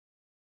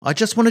I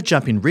just want to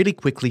jump in really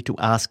quickly to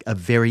ask a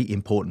very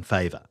important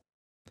favour.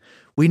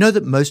 We know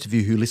that most of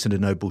you who listen to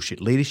No Bullshit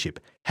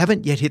Leadership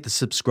haven't yet hit the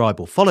subscribe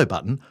or follow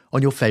button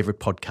on your favourite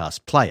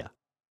podcast player.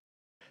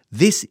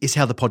 This is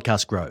how the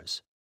podcast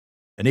grows.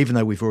 And even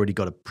though we've already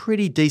got a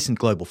pretty decent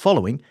global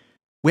following,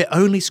 we're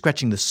only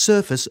scratching the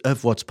surface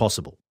of what's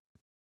possible.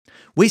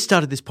 We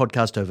started this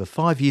podcast over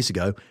 5 years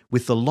ago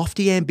with the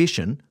lofty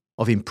ambition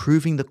of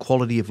improving the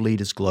quality of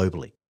leaders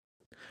globally.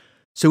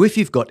 So if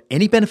you've got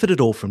any benefit at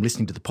all from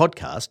listening to the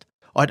podcast,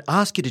 I'd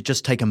ask you to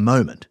just take a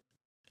moment,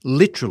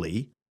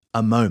 literally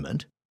a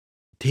moment,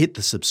 to hit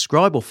the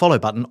subscribe or follow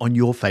button on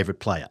your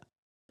favourite player.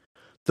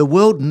 The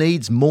world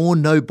needs more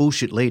no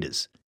bullshit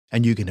leaders,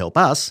 and you can help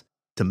us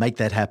to make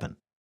that happen.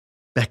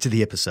 Back to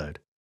the episode.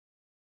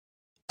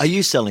 Are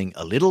you selling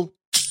a little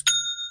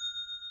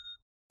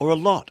or a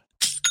lot?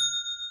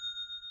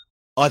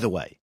 Either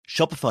way,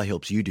 Shopify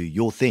helps you do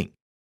your thing.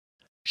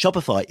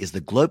 Shopify is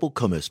the global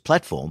commerce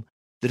platform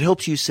that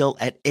helps you sell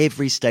at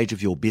every stage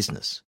of your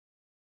business,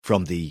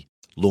 from the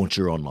launch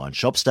your online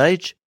shop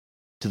stage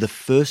to the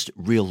first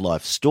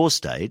real-life store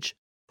stage,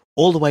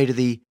 all the way to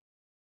the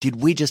did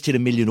we just hit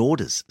 1 million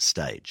orders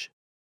stage.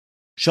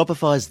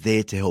 Shopify's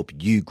there to help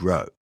you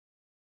grow.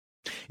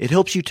 It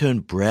helps you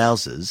turn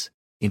browsers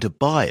into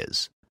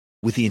buyers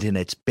with the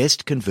internet's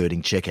best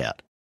converting checkout.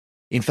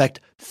 In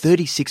fact,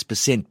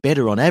 36%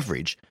 better on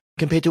average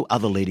compared to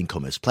other leading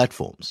commerce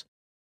platforms.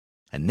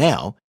 And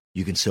now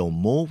you can sell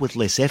more with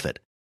less effort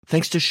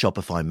thanks to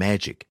Shopify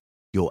Magic,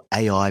 your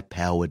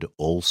AI-powered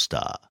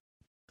all-star.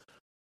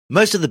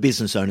 Most of the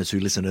business owners who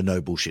listen to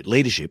No Bullshit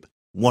Leadership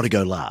want to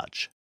go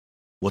large.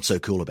 What's so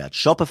cool about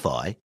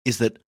Shopify is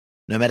that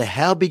no matter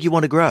how big you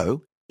want to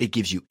grow, it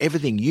gives you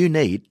everything you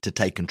need to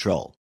take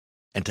control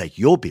and take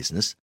your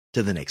business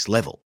to the next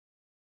level.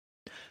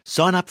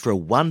 Sign up for a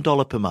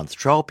 $1 per month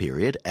trial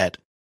period at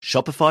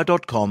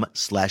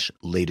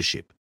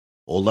shopify.com/leadership,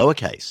 all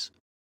lowercase.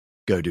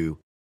 Go to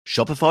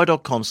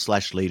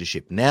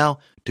shopify.com/leadership now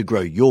to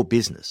grow your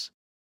business,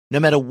 no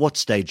matter what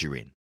stage you're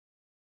in.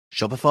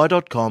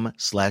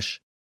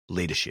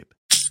 Shopify.com/leadership.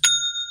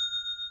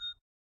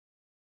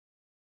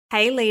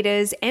 Hey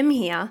leaders, Em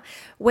here.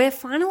 We're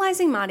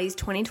finalising Marty's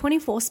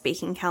 2024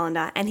 speaking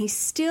calendar and he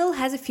still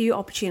has a few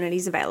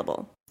opportunities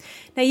available.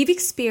 Now you've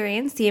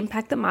experienced the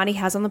impact that Marty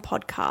has on the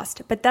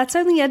podcast, but that's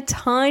only a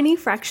tiny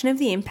fraction of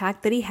the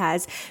impact that he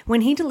has when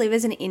he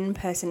delivers an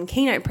in-person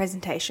keynote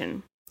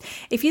presentation.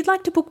 If you'd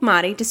like to book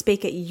Marty to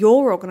speak at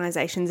your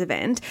organisation's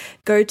event,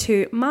 go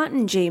to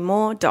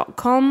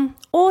martingmoore.com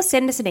or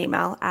send us an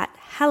email at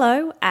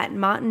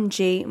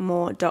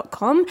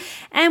hello@martingmoore.com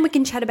and we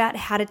can chat about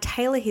how to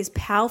tailor his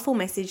powerful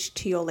message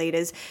to your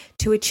leaders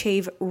to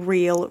achieve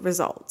real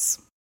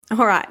results.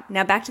 All right,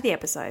 now back to the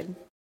episode.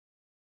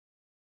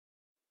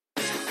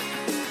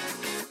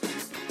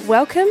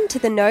 Welcome to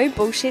the No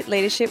Bullshit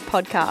Leadership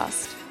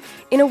Podcast.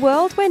 In a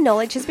world where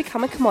knowledge has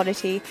become a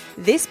commodity,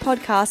 this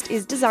podcast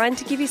is designed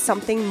to give you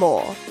something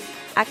more.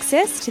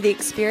 Access to the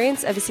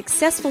experience of a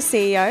successful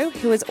CEO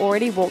who has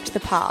already walked the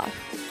path.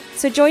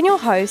 So join your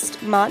host,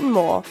 Martin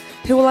Moore,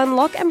 who will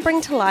unlock and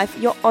bring to life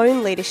your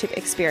own leadership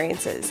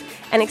experiences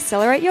and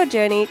accelerate your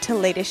journey to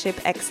leadership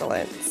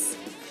excellence.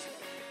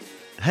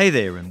 Hey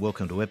there, and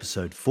welcome to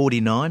episode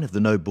 49 of the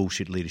No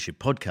Bullshit Leadership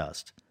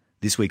Podcast.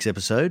 This week's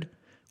episode,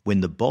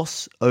 When the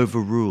Boss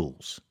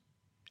Overrules,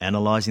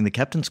 Analysing the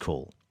Captain's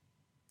Call.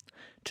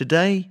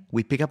 Today,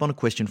 we pick up on a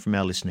question from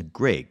our listener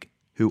Greg,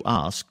 who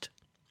asked,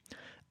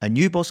 a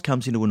new boss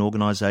comes into an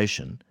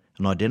organisation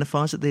and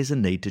identifies that there's a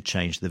need to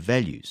change the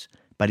values,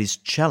 but is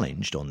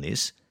challenged on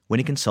this when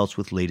he consults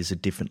with leaders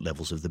at different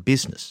levels of the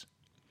business.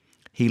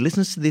 He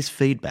listens to this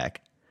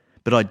feedback,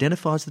 but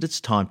identifies that it's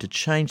time to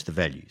change the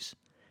values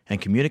and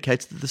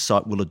communicates that the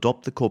site will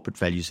adopt the corporate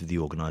values of the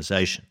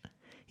organisation.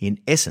 In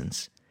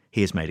essence,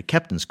 he has made a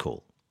captain's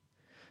call.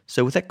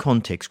 So with that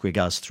context, Greg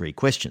asks 3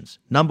 questions.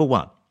 Number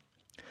 1,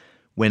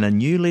 when a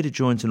new leader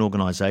joins an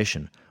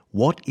organisation,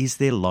 what is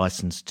their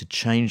licence to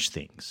change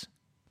things?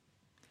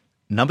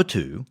 Number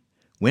 2,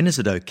 when is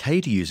it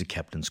okay to use a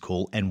captain's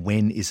call and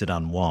when is it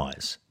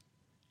unwise?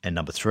 And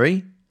number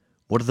 3,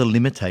 what are the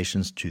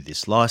limitations to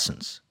this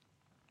licence?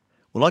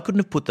 Well, I couldn't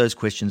have put those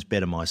questions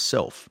better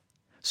myself.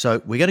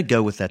 So we're going to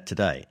go with that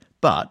today.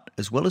 But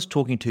as well as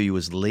talking to you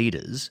as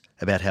leaders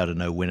about how to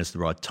know when is the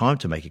right time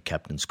to make a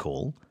captain's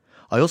call,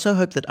 I also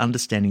hope that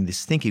understanding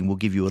this thinking will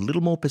give you a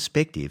little more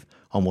perspective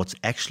on what's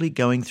actually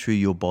going through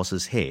your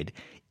boss's head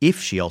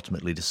if she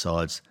ultimately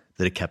decides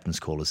that a captain's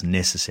call is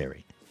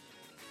necessary.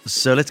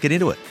 So let's get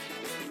into it.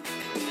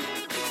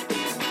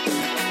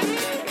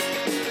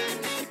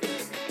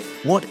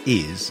 What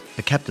is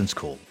a captain's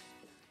call?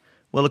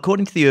 Well,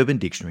 according to the Urban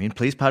Dictionary, and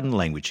please pardon the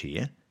language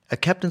here, a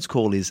captain's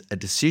call is a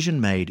decision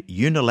made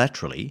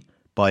unilaterally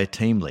by a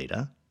team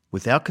leader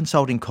without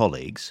consulting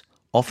colleagues,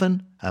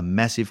 often a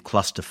massive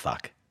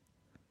clusterfuck.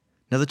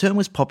 Now, the term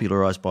was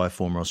popularised by a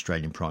former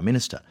Australian Prime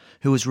Minister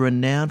who was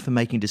renowned for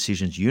making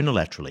decisions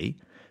unilaterally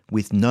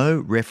with no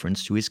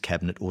reference to his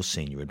cabinet or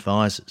senior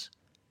advisors.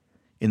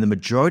 In the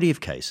majority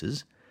of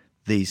cases,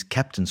 these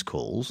captain's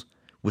calls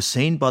was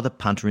seen by the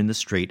punter in the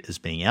street as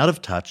being out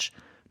of touch,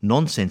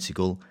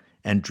 nonsensical,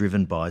 and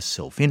driven by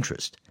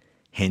self-interest,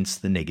 hence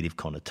the negative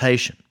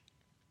connotation.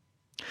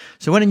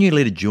 So when a new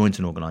leader joins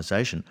an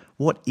organisation,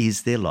 what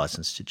is their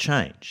licence to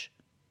change?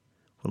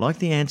 Well, like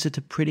the answer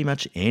to pretty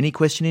much any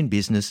question in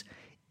business,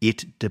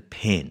 it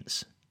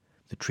depends.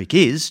 The trick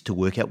is to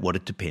work out what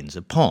it depends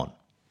upon.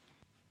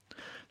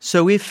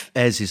 So if,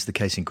 as is the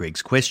case in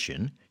Greg's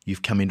question,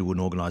 you've come into an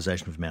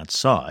organisation from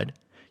outside,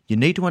 you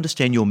need to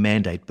understand your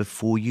mandate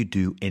before you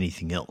do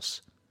anything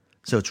else.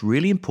 So it's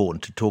really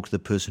important to talk to the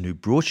person who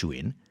brought you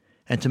in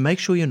and to make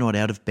sure you're not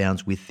out of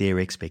bounds with their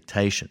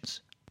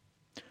expectations.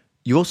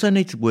 You also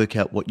need to work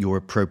out what your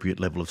appropriate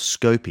level of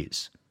scope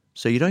is,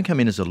 so you don't come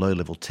in as a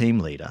low-level team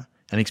leader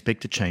and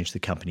expect to change the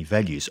company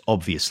values,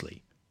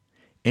 obviously.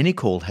 Any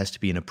call has to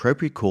be an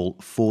appropriate call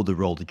for the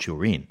role that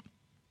you're in.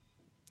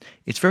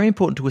 It's very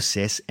important to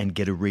assess and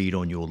get a read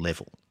on your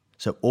level,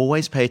 so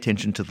always pay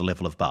attention to the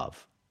level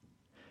above.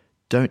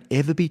 Don't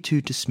ever be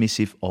too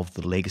dismissive of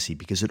the legacy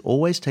because it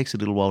always takes a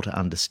little while to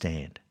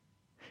understand.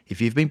 If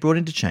you've been brought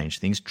in to change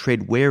things,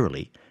 tread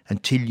warily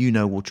until you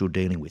know what you're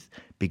dealing with,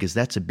 because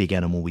that's a big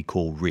animal we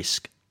call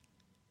risk.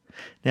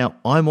 Now,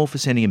 I'm all for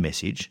sending a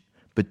message,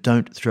 but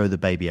don't throw the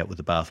baby out with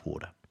the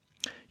bathwater.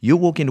 You'll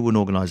walk into an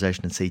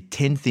organisation and see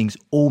 10 things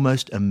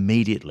almost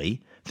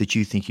immediately that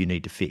you think you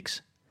need to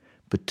fix.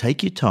 But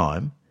take your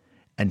time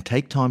and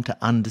take time to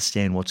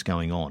understand what's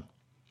going on.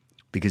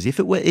 Because if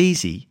it were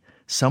easy,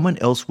 someone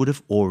else would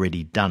have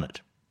already done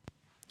it.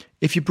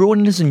 If you're brought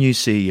in as a new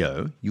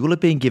CEO, you will have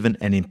been given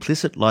an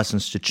implicit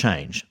licence to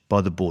change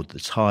by the board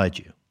that's hired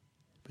you.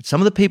 But some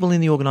of the people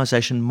in the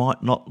organisation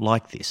might not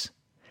like this,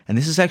 and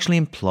this is actually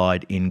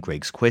implied in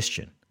Greg's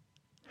question.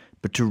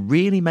 But to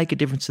really make a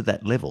difference at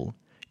that level,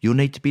 you'll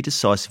need to be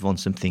decisive on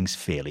some things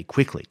fairly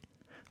quickly.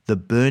 The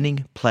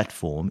burning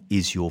platform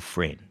is your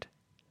friend.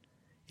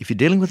 If you're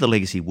dealing with a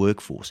legacy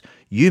workforce,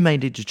 you may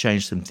need to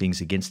change some things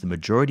against the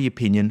majority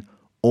opinion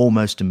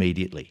almost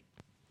immediately.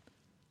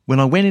 When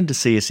I went into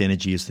CS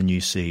Energy as the new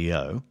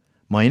CEO,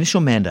 my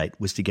initial mandate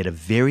was to get a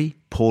very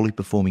poorly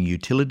performing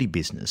utility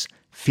business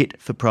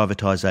fit for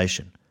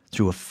privatisation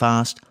through a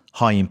fast,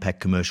 high-impact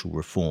commercial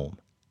reform.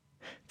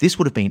 This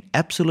would have been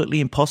absolutely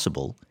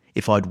impossible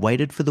if I'd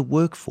waited for the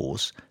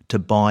workforce to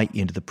buy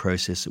into the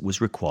process that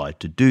was required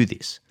to do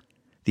this.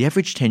 The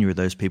average tenure of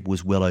those people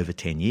was well over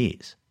 10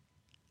 years.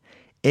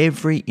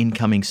 Every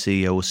incoming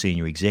CEO or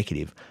senior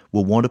executive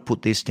will want to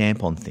put their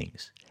stamp on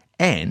things,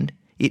 and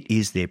it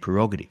is their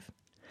prerogative.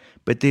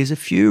 But there's a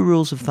few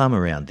rules of thumb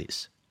around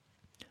this.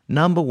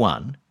 Number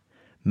one,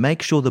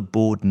 make sure the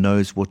board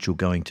knows what you're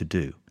going to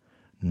do.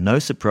 No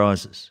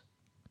surprises.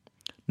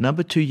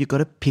 Number two, you've got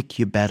to pick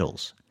your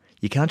battles.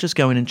 You can't just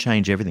go in and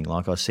change everything,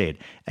 like I said,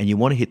 and you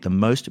want to hit the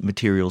most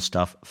material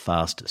stuff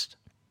fastest.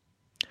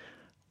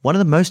 One of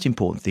the most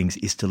important things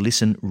is to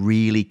listen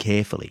really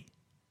carefully,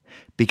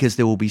 because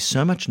there will be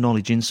so much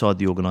knowledge inside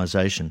the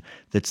organisation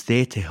that's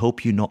there to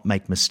help you not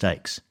make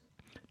mistakes.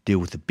 Deal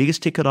with the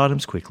biggest ticket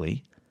items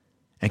quickly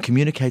and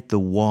communicate the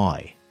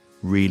why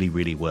really,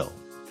 really well.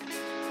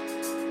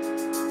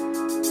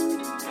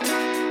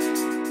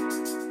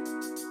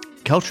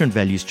 Culture and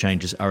values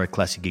changes are a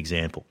classic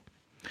example.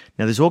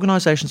 Now, there's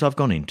organisations I've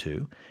gone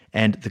into,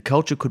 and the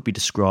culture could be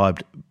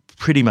described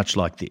pretty much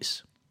like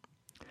this.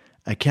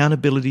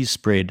 Accountability is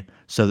spread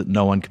so that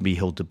no one can be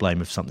held to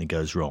blame if something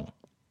goes wrong.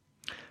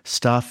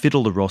 Staff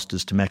fiddle the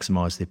rosters to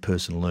maximise their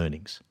personal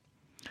earnings.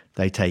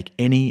 They take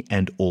any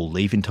and all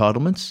leave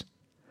entitlements.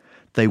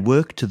 They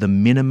work to the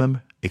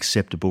minimum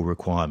acceptable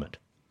requirement.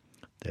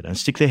 They don't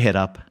stick their head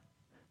up.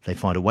 They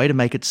find a way to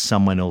make it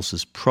someone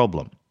else's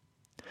problem.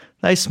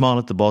 They smile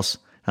at the boss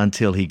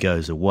until he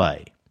goes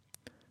away.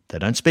 They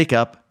don't speak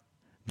up.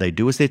 They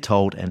do as they're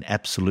told and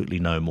absolutely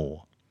no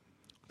more.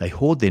 They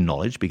hoard their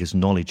knowledge because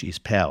knowledge is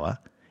power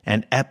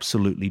and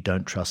absolutely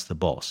don't trust the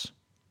boss.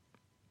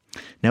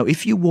 Now,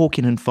 if you walk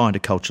in and find a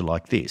culture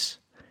like this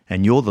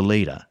and you're the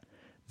leader,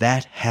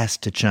 that has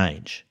to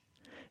change.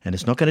 And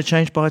it's not going to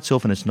change by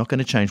itself, and it's not going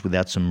to change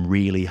without some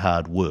really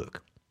hard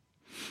work.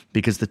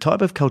 Because the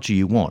type of culture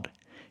you want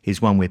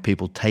is one where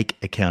people take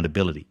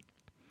accountability.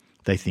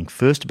 They think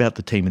first about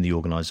the team and the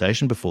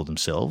organisation before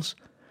themselves.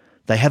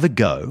 They have a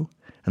go,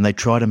 and they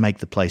try to make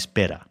the place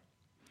better.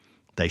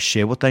 They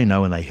share what they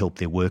know and they help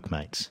their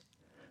workmates.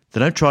 They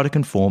don't try to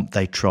conform,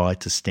 they try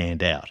to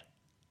stand out.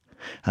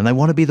 And they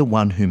want to be the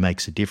one who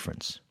makes a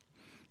difference.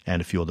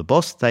 And if you're the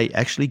boss, they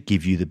actually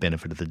give you the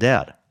benefit of the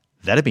doubt.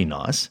 That'd be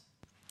nice.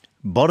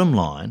 Bottom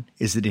line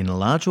is that in a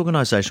large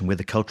organisation where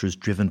the culture is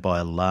driven by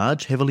a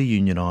large, heavily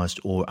unionised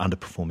or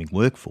underperforming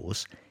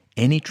workforce,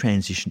 any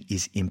transition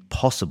is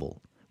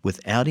impossible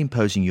without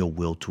imposing your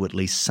will to at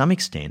least some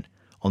extent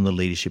on the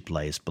leadership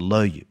layers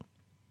below you.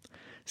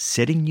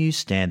 Setting new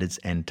standards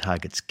and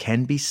targets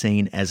can be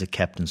seen as a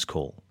captain's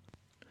call.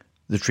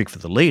 The trick for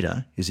the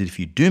leader is that if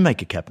you do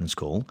make a captain's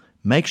call,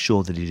 make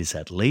sure that it is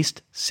at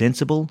least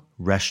sensible,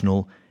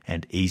 rational,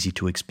 and easy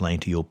to explain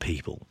to your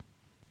people.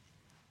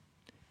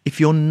 If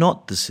you're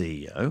not the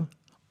CEO,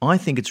 I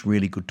think it's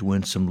really good to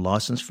earn some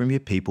license from your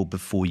people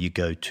before you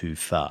go too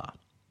far.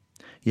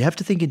 You have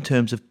to think in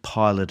terms of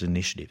pilot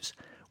initiatives.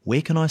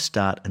 Where can I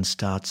start, and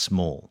start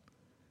small?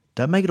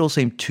 Don't make it all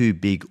seem too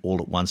big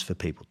all at once for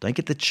people. Don't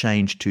get the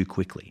change too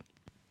quickly.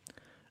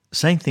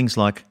 Saying things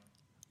like,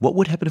 what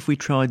would happen if we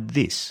tried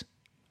this,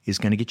 is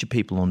going to get your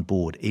people on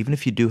board, even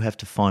if you do have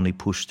to finally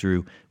push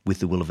through with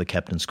the will of a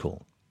captain's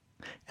call.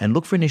 And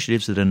look for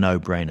initiatives that are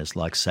no-brainers,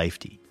 like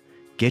safety.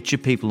 Get your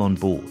people on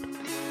board.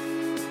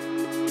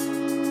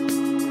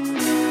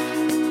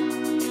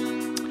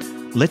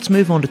 Let's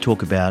move on to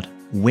talk about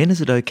when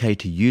is it okay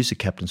to use a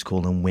captain's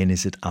call and when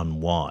is it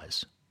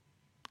unwise.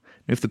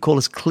 Now, if the call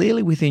is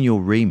clearly within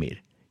your remit,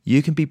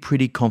 you can be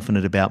pretty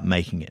confident about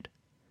making it,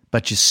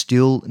 but you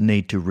still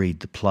need to read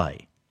the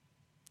play.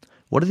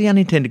 What are the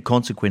unintended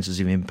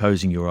consequences of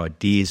imposing your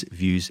ideas,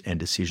 views, and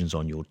decisions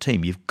on your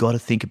team? You've got to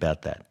think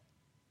about that.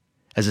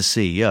 As a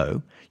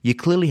CEO, you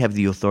clearly have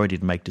the authority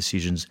to make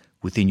decisions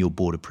within your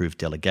board-approved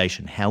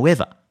delegation.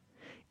 However,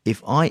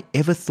 if I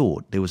ever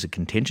thought there was a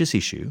contentious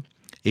issue,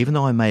 even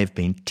though I may have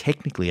been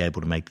technically able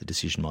to make the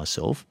decision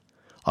myself,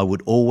 I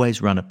would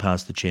always run it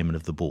past the chairman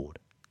of the board.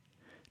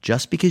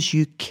 Just because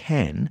you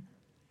can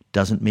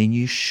doesn't mean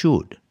you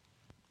should.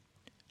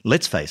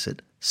 Let's face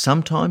it,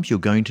 sometimes you're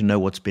going to know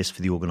what's best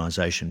for the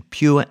organisation,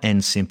 pure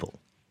and simple.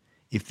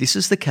 If this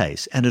is the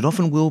case, and it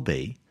often will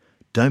be,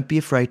 don't be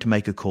afraid to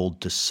make a call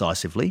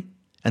decisively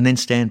and then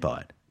stand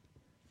by it.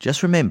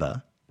 Just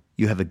remember,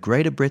 you have a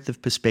greater breadth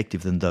of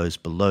perspective than those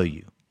below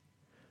you.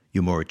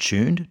 You're more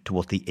attuned to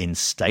what the end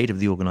state of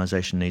the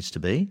organisation needs to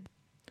be.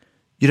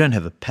 You don't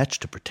have a patch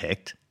to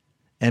protect.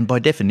 And by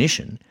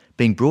definition,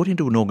 being brought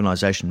into an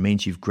organisation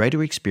means you've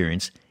greater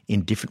experience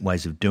in different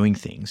ways of doing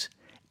things,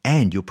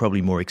 and you're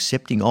probably more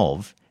accepting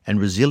of and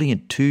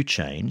resilient to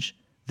change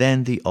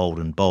than the old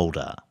and bold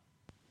are.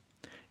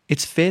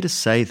 It's fair to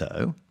say,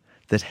 though,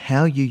 that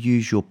how you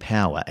use your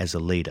power as a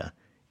leader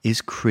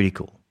is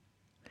critical.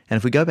 And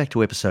if we go back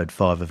to episode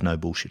 5 of No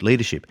Bullshit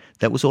Leadership,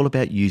 that was all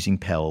about using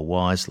power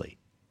wisely.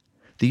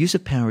 The use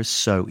of power is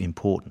so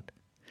important.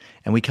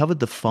 And we covered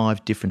the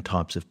 5 different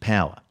types of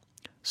power.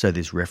 So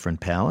there's referent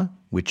power,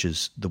 which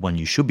is the one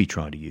you should be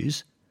trying to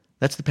use.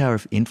 That's the power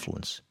of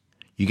influence.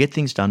 You get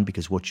things done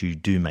because what you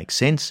do makes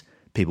sense,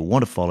 people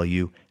want to follow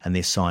you, and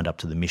they're signed up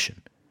to the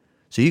mission.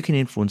 So you can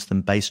influence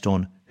them based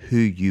on who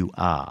you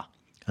are,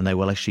 and they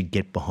will actually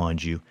get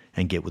behind you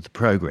and get with the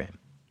program.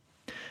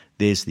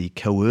 There's the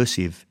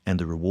coercive and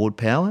the reward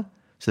power,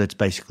 so that's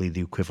basically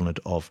the equivalent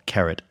of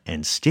carrot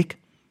and stick.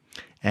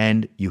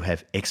 And you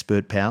have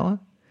expert power,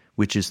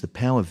 which is the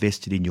power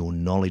vested in your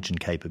knowledge and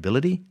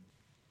capability.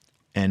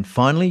 And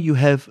finally, you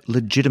have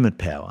legitimate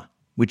power,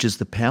 which is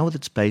the power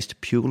that's based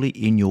purely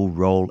in your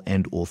role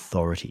and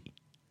authority.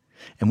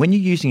 And when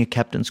you're using a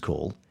captain's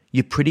call,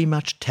 you're pretty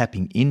much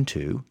tapping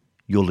into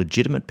your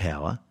legitimate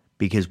power,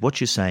 because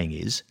what you're saying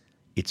is,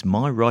 it's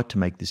my right to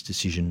make this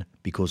decision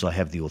because I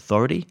have the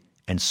authority,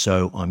 and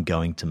so I'm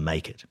going to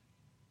make it.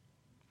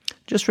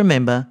 Just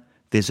remember,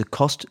 there's a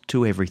cost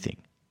to everything.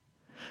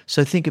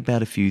 So think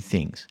about a few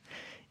things.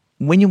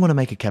 When you want to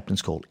make a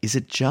captain's call, is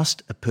it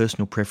just a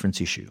personal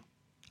preference issue?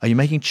 Are you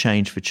making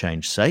change for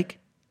change's sake?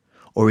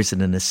 Or is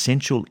it an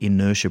essential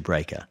inertia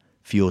breaker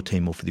for your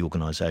team or for the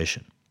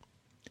organisation?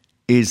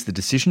 Is the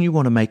decision you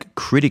want to make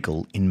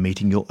critical in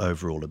meeting your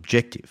overall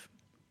objective?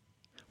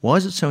 Why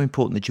is it so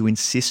important that you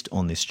insist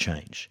on this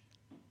change?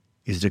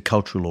 Is it a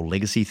cultural or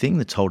legacy thing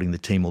that's holding the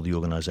team or the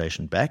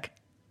organisation back?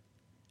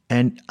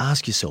 And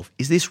ask yourself,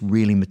 is this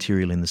really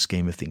material in the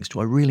scheme of things?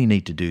 Do I really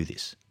need to do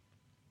this?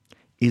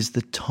 Is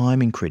the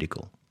timing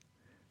critical?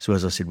 So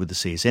as I said with the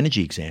CS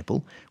Energy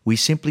example, we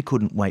simply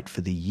couldn't wait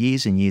for the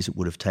years and years it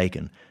would have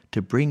taken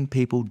to bring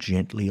people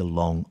gently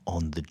along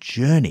on the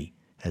journey,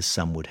 as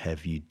some would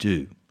have you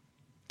do.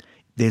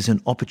 There's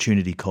an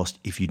opportunity cost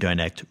if you don't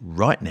act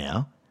right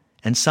now,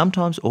 and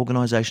sometimes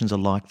organisations are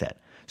like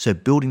that. So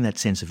building that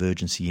sense of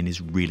urgency in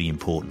is really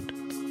important.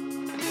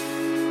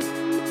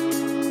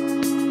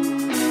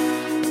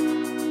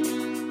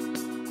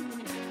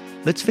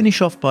 Let's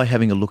finish off by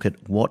having a look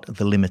at what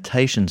the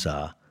limitations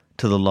are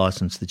to the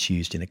licence that's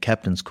used in a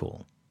captain's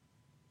call.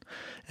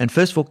 And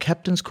first of all,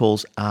 captain's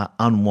calls are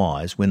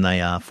unwise when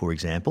they are, for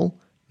example,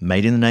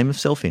 made in the name of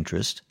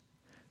self-interest,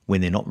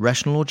 when they're not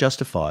rational or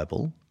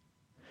justifiable,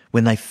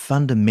 when they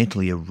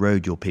fundamentally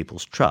erode your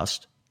people's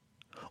trust,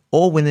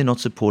 or when they're not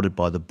supported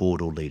by the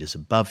board or leaders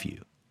above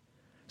you.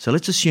 So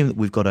let's assume that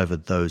we've got over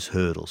those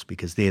hurdles,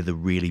 because they're the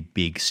really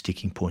big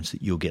sticking points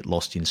that you'll get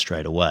lost in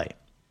straight away.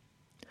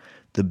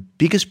 The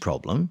biggest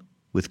problem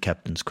with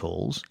captain's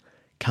calls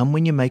come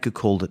when you make a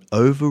call that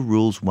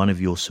overrules one of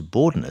your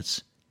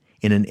subordinates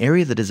in an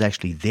area that is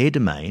actually their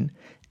domain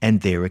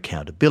and their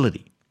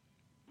accountability.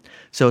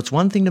 So it's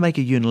one thing to make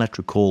a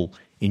unilateral call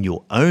in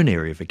your own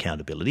area of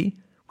accountability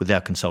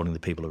without consulting the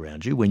people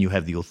around you when you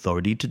have the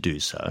authority to do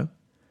so,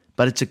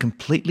 but it's a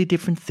completely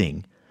different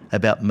thing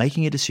about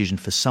making a decision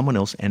for someone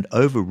else and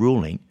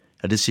overruling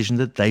a decision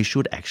that they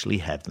should actually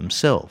have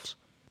themselves.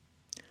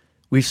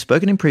 We've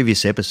spoken in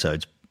previous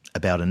episodes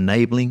about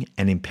enabling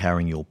and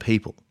empowering your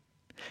people.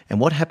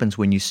 And what happens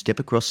when you step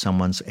across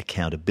someone's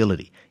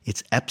accountability?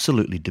 It's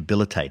absolutely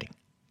debilitating.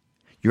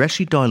 you're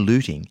actually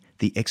diluting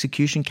the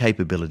execution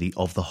capability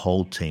of the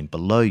whole team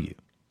below you.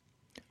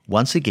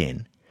 Once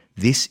again,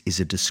 this is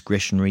a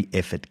discretionary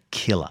effort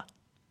killer.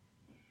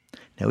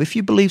 Now, if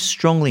you believe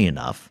strongly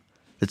enough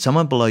that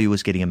someone below you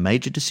is getting a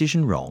major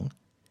decision wrong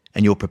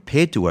and you're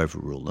prepared to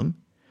overrule them,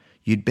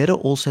 you'd better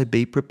also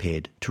be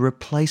prepared to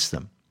replace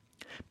them.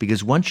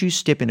 Because once you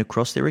step in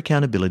across their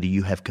accountability,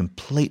 you have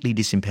completely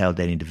disempowered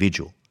that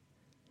individual.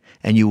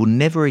 And you will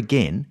never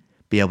again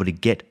be able to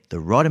get the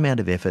right amount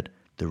of effort,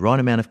 the right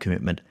amount of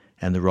commitment,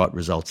 and the right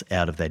results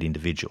out of that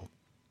individual.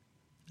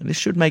 And this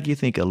should make you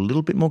think a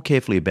little bit more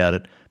carefully about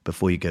it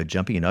before you go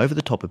jumping in over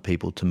the top of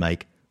people to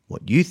make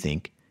what you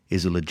think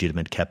is a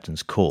legitimate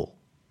captain's call.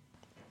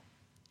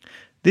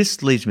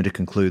 This leads me to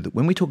conclude that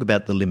when we talk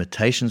about the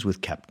limitations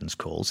with captain's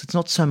calls, it's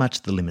not so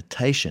much the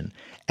limitation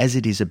as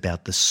it is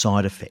about the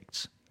side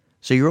effects.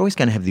 So you're always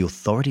going to have the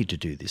authority to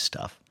do this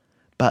stuff,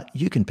 but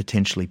you can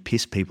potentially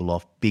piss people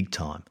off big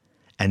time,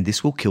 and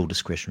this will kill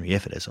discretionary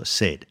effort, as I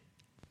said.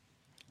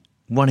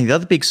 One of the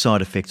other big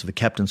side effects of a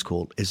captain's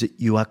call is that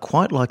you are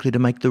quite likely to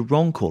make the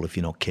wrong call if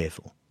you're not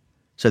careful.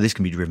 So this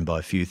can be driven by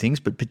a few things,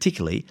 but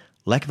particularly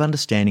lack of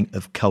understanding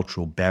of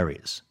cultural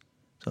barriers.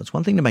 So it's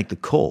one thing to make the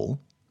call,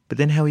 but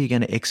then how are you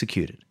going to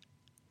execute it?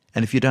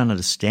 And if you don't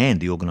understand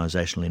the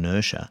organisational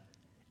inertia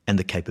and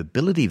the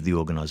capability of the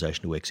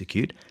organisation to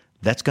execute,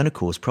 that's going to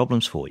cause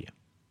problems for you.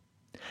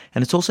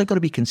 And it's also got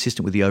to be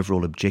consistent with the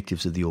overall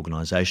objectives of the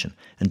organisation.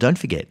 And don't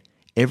forget,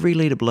 every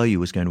leader below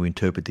you is going to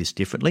interpret this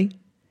differently,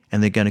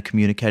 and they're going to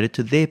communicate it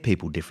to their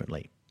people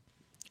differently.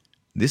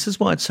 This is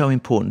why it's so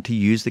important to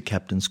use the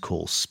captain's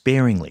call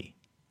sparingly,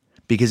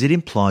 because it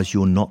implies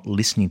you're not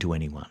listening to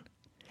anyone,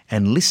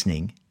 and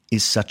listening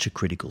is such a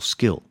critical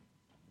skill.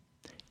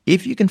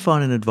 If you can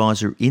find an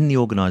advisor in the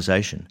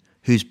organisation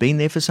who's been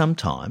there for some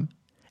time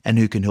and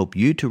who can help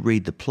you to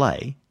read the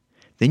play,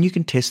 then you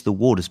can test the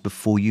waters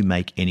before you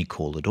make any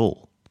call at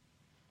all.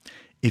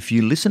 If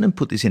you listen and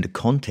put this into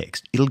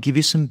context, it'll give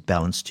you some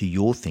balance to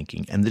your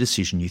thinking and the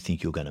decision you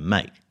think you're going to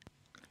make.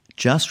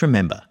 Just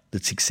remember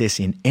that success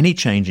in any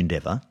change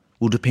endeavour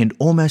will depend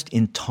almost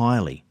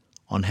entirely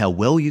on how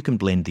well you can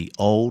blend the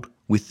old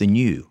with the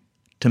new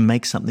to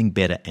make something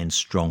better and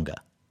stronger.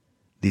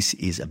 This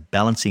is a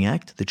balancing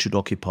act that should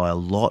occupy a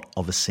lot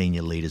of a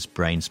senior leader's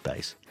brain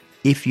space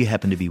if you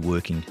happen to be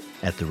working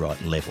at the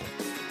right level.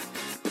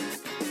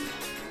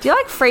 Do you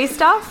like free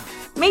stuff?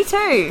 Me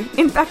too.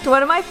 In fact,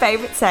 one of my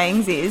favourite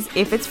sayings is,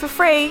 if it's for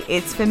free,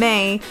 it's for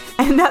me.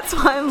 And that's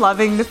why I'm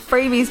loving the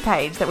freebies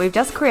page that we've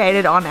just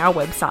created on our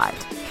website.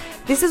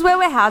 This is where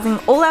we're housing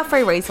all our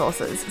free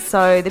resources,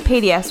 so the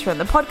PDFs from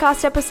the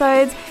podcast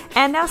episodes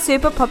and our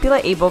super popular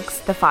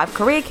ebooks, The 5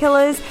 Career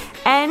Killers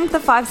and The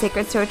 5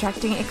 Secrets to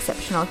Attracting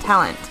Exceptional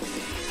Talent.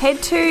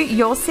 Head to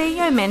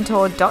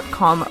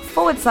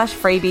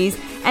yourceomentor.com/freebies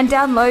and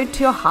download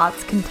to your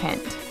heart's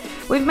content.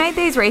 We've made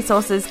these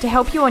resources to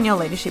help you on your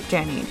leadership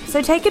journey,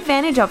 so take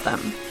advantage of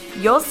them.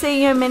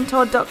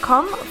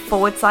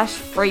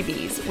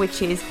 yourceomentor.com/freebies,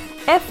 which is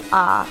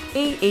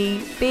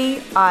FREEBIES.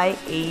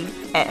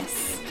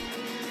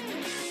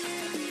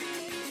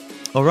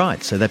 All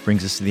right, so that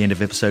brings us to the end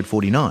of episode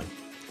 49.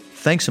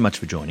 Thanks so much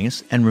for joining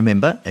us, and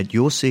remember, at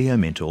Your CEO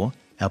Mentor,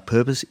 our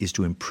purpose is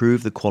to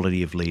improve the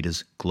quality of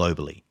leaders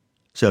globally.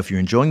 So if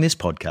you're enjoying this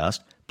podcast,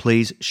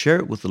 please share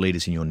it with the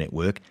leaders in your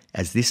network,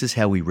 as this is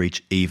how we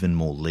reach even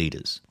more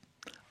leaders.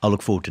 I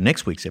look forward to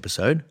next week's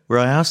episode, where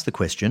I ask the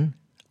question,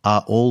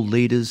 are all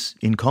leaders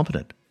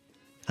incompetent?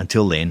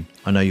 Until then,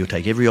 I know you'll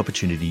take every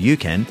opportunity you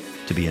can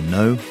to be a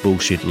no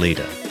bullshit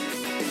leader.